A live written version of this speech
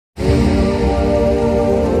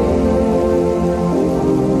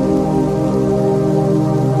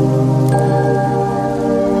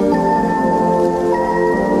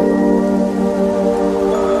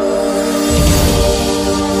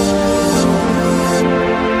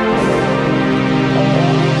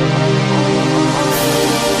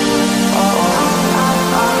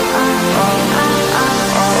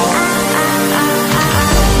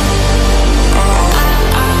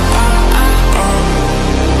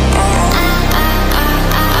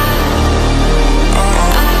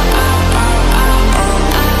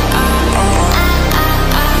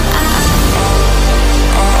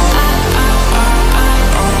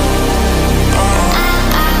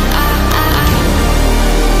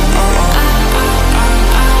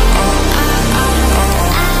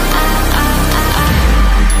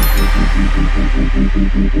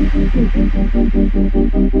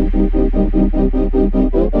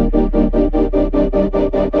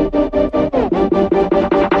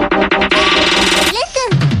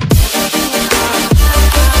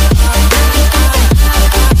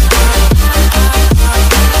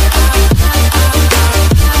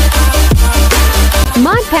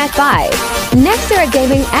5. Nexera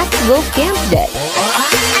Gaming X WolfGamìngYT.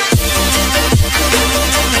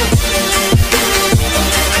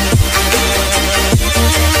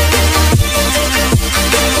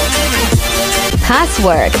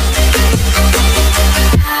 Password.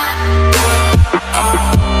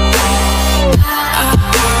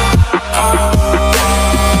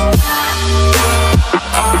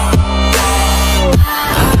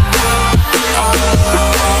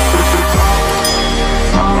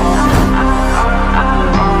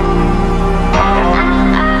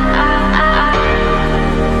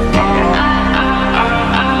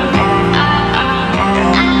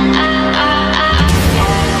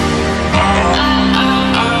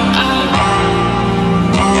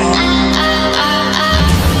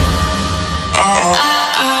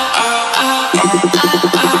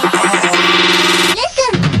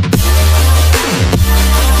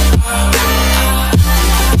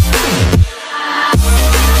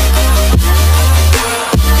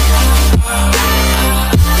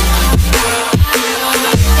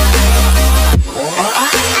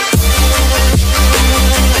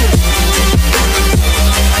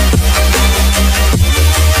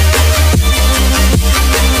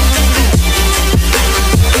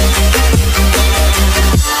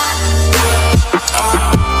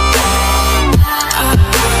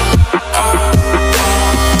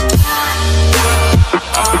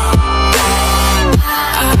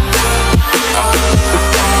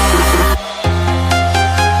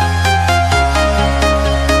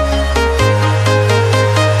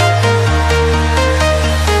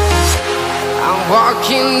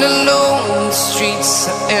 Walking alone, the streets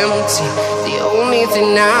are empty. The only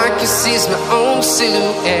thing I can see is my own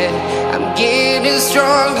silhouette. I'm getting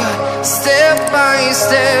stronger, step by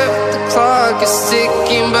step. The clock is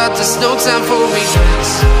ticking, but there's no time for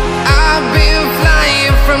regrets. I've been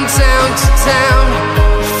flying from town to town,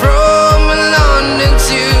 from London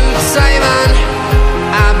to Taiwan.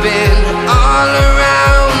 I've been all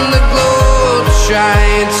around the globe,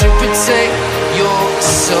 trying to protect your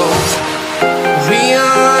soul. We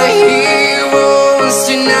are heroes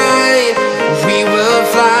tonight. We will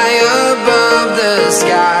fly above the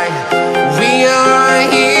sky. We are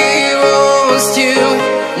heroes tonight.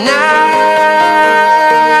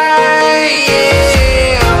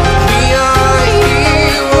 Yeah. We are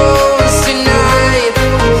heroes tonight.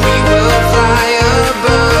 We will fly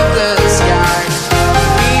above the sky.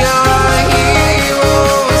 We are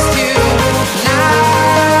heroes tonight.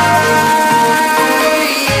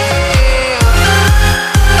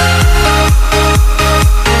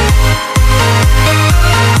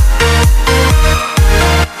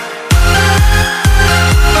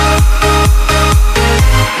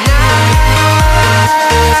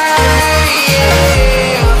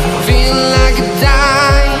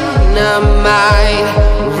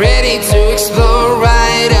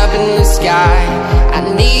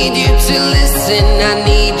 I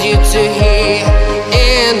need you to hear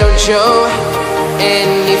and don't show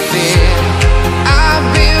any fear. I've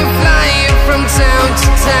been flying from town to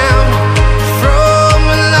town, from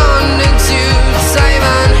London to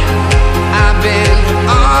Taiwan. I've been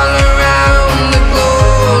all around the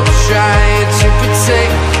globe, trying to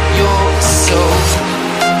protect your soul.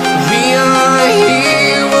 We are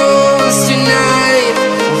heroes tonight.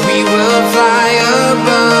 We will fly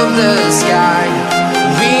above the sky.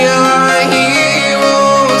 We are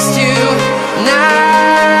heroes tonight.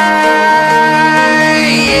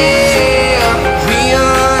 Yeah. We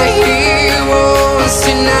are heroes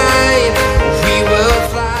tonight. We will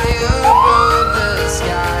fly above the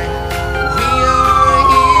sky. We are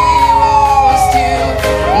heroes tonight.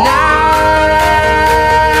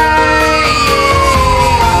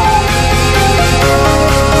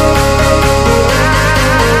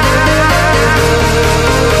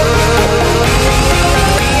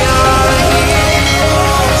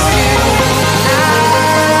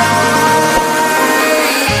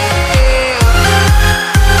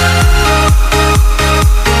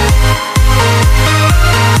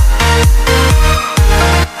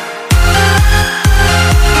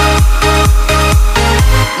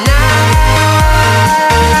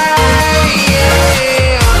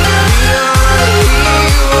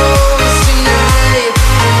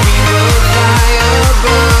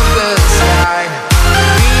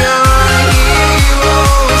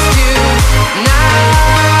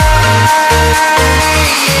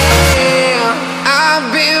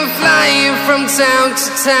 Town to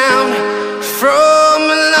town, from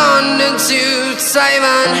London to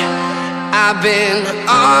Taiwan. I've been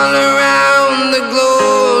all around the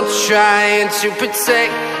globe, trying to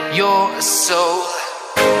protect your soul.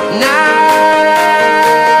 Now,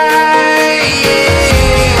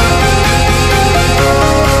 yeah.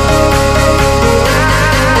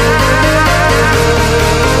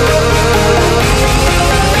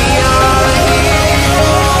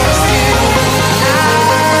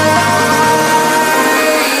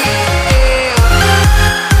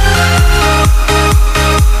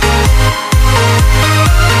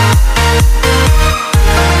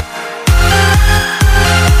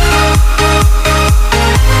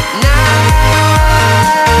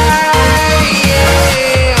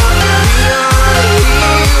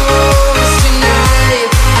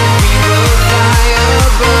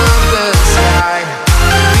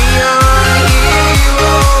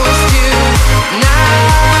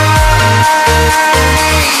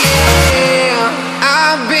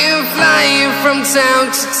 been flying from town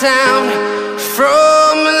to town,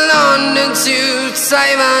 from London to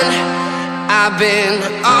Taiwan. I've been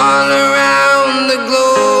all around the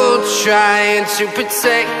globe trying to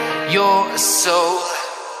protect your soul.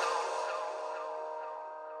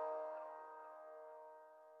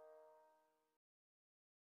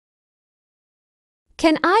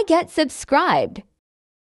 Can I get subscribed?